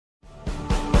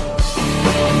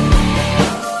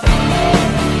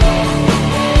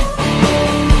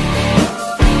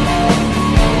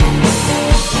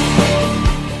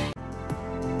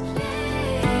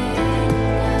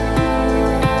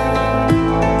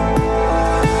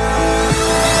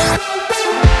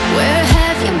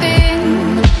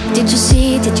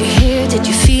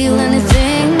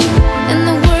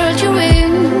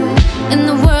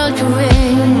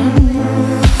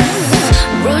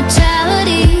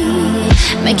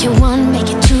Make it one, make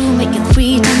it two, make it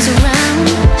three times around.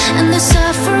 And they're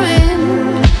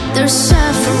suffering, they're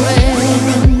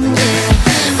suffering. Yeah,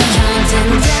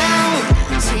 counting down,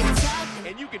 tick-tock.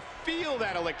 And you can feel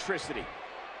that electricity.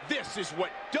 This is what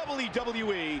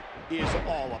WWE is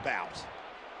all about.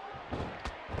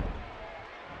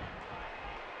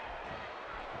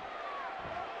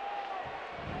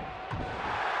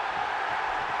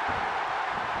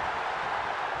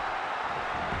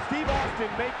 Steve Austin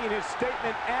making his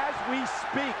statement as we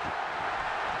speak.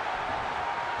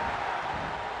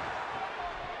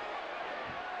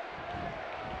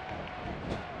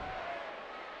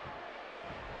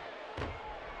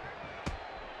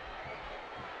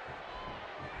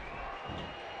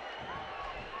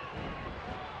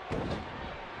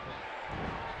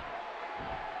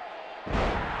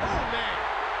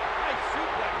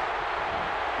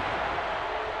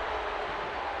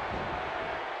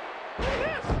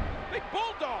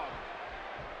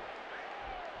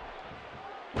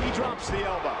 Drops the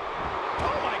elbow.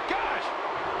 Oh my gosh!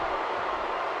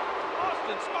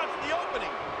 Austin spots the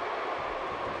opening.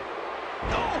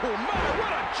 Oh my, what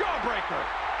a jawbreaker!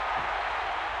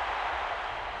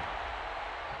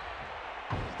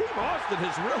 Steve Austin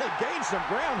has really gained some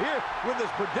ground here with his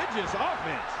prodigious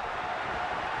offense.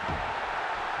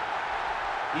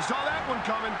 He saw that one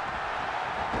coming.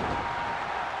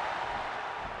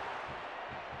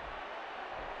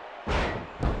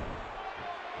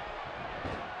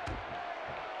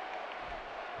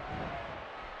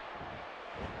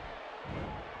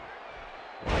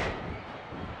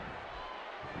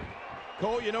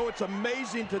 Cole, you know, it's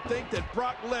amazing to think that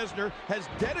Brock Lesnar has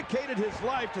dedicated his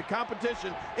life to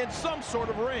competition in some sort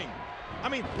of ring. I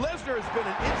mean, Lesnar has been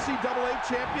an NCAA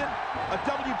champion, a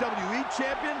WWE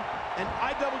champion, an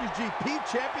IWGP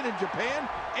champion in Japan,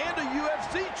 and a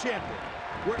UFC champion.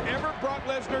 Wherever Brock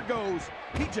Lesnar goes,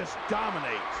 he just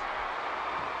dominates.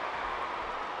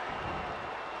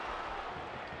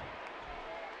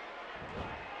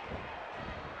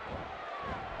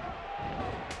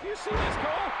 You see this,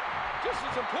 Cole? Just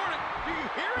as important. Do you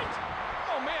hear it?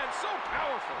 Oh, man, so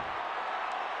powerful.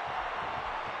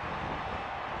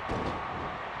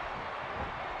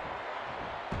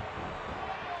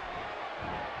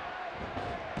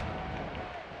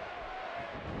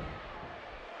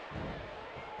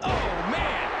 Oh,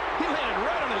 man. He landed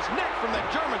right on his neck from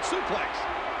that German suplex.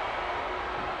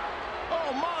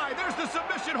 Oh, my. There's the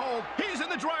submission hold. He's in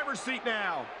the driver's seat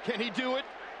now. Can he do it?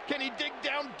 Can he dig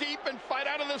down deep and fight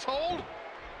out of this hold?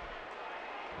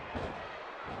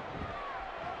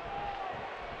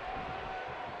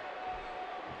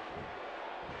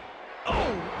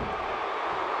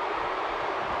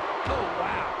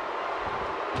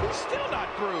 He's still not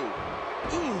through.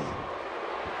 Ooh.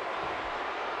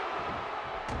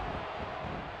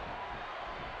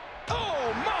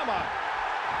 Oh, mama!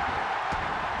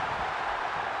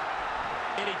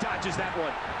 And he dodges that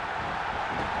one.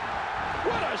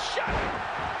 What a shot!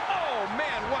 Oh,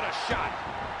 man, what a shot!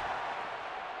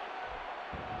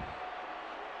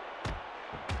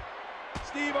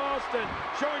 Steve Austin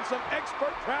showing some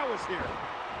expert prowess here.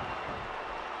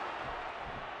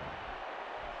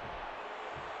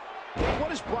 What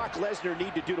does Brock Lesnar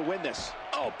need to do to win this?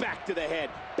 Oh, back to the head,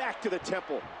 back to the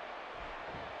temple.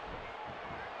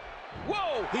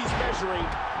 Whoa, he's measuring.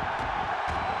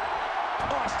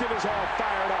 Austin is all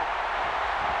fired up.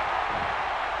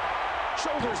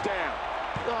 Shoulders down.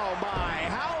 Oh, my.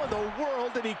 How in the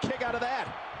world did he kick out of that?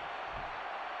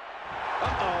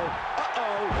 Uh-oh,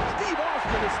 uh-oh. Steve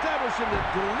Austin establishing a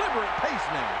deliberate pace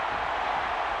now.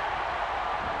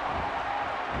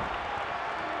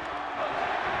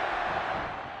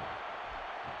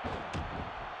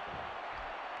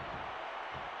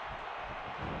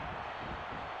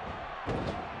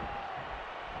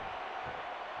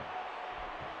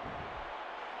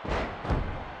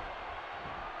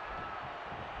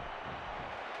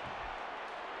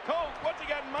 Cole, what's he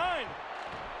got in mind?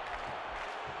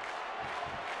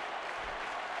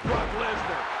 Brock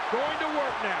Lesnar going to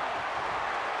work now.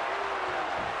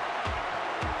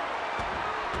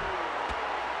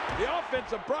 The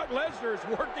offense of Brock Lesnar is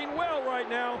working well right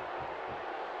now.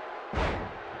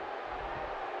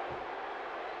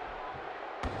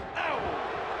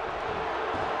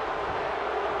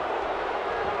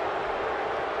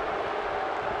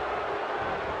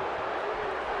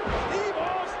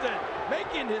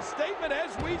 Making his statement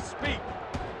as we speak.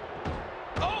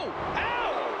 Oh,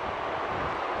 ow!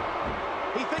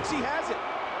 He thinks he has it.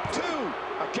 2.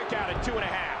 A kick out at 2.5.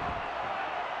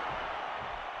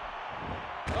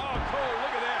 Oh, Cole,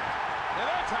 look at that. Now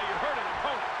that's how you hurt an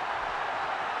opponent.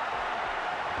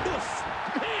 Oof,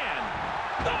 man.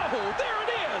 Oh, there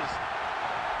it is.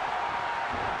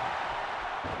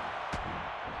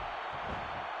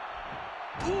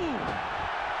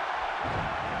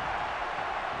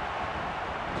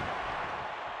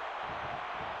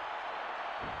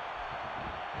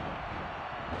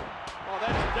 Oh,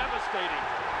 that's devastating.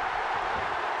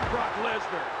 Brock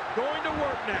Lesnar going to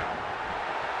work now.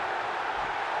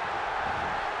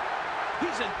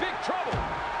 He's in big trouble.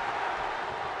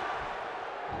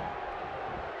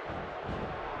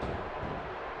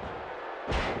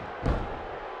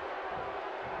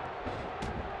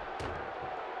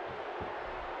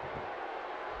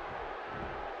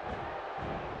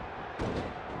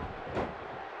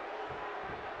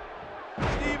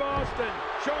 Austin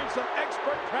showing some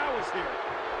expert prowess here.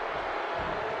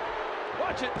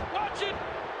 Watch it, watch it.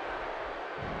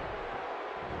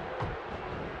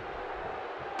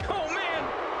 Oh, man.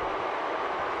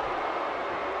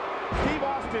 Steve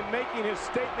Austin making his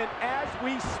statement as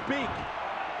we speak.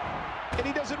 And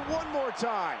he does it one more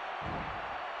time.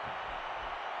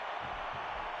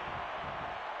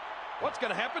 What's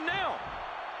going to happen now?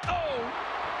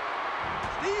 Oh!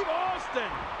 Steve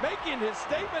Austin making his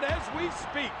statement as we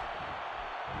speak.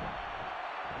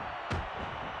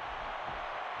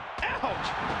 Ouch!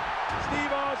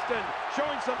 Steve Austin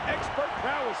showing some expert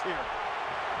prowess here.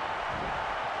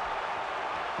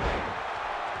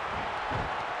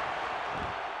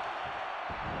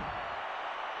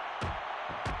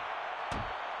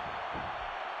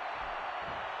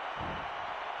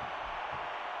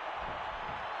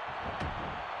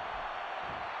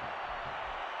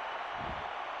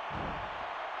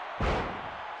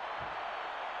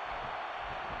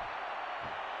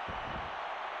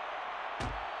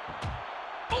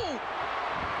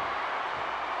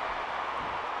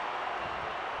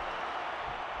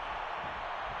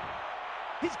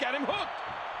 He's got him hooked.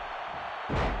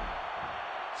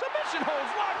 Submission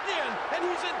holds locked in, and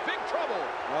he's in big trouble.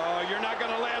 Oh, you're not going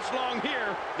to last long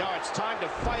here. No, it's time to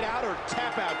fight out or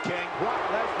tap out, King. Brock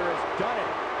Lesnar has done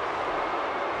it.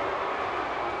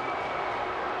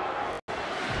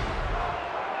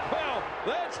 Well,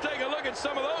 let's take a look at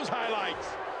some of those highlights.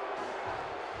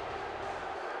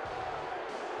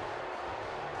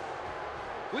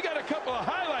 We got a couple of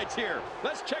highlights here.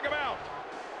 Let's check them out.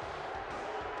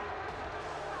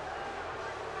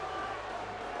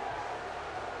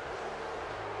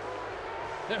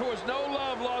 There was no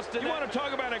love lost in it. You want to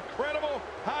talk about incredible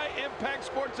high-impact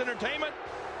sports entertainment?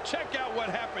 Check out what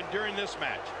happened during this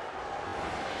match.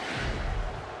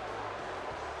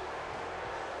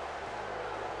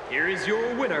 Here is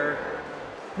your winner,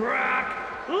 Brock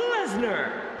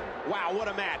Lesnar. Wow, what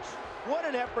a match. What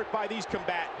an effort by these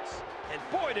combatants. And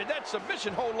boy, did that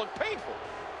submission hold look painful.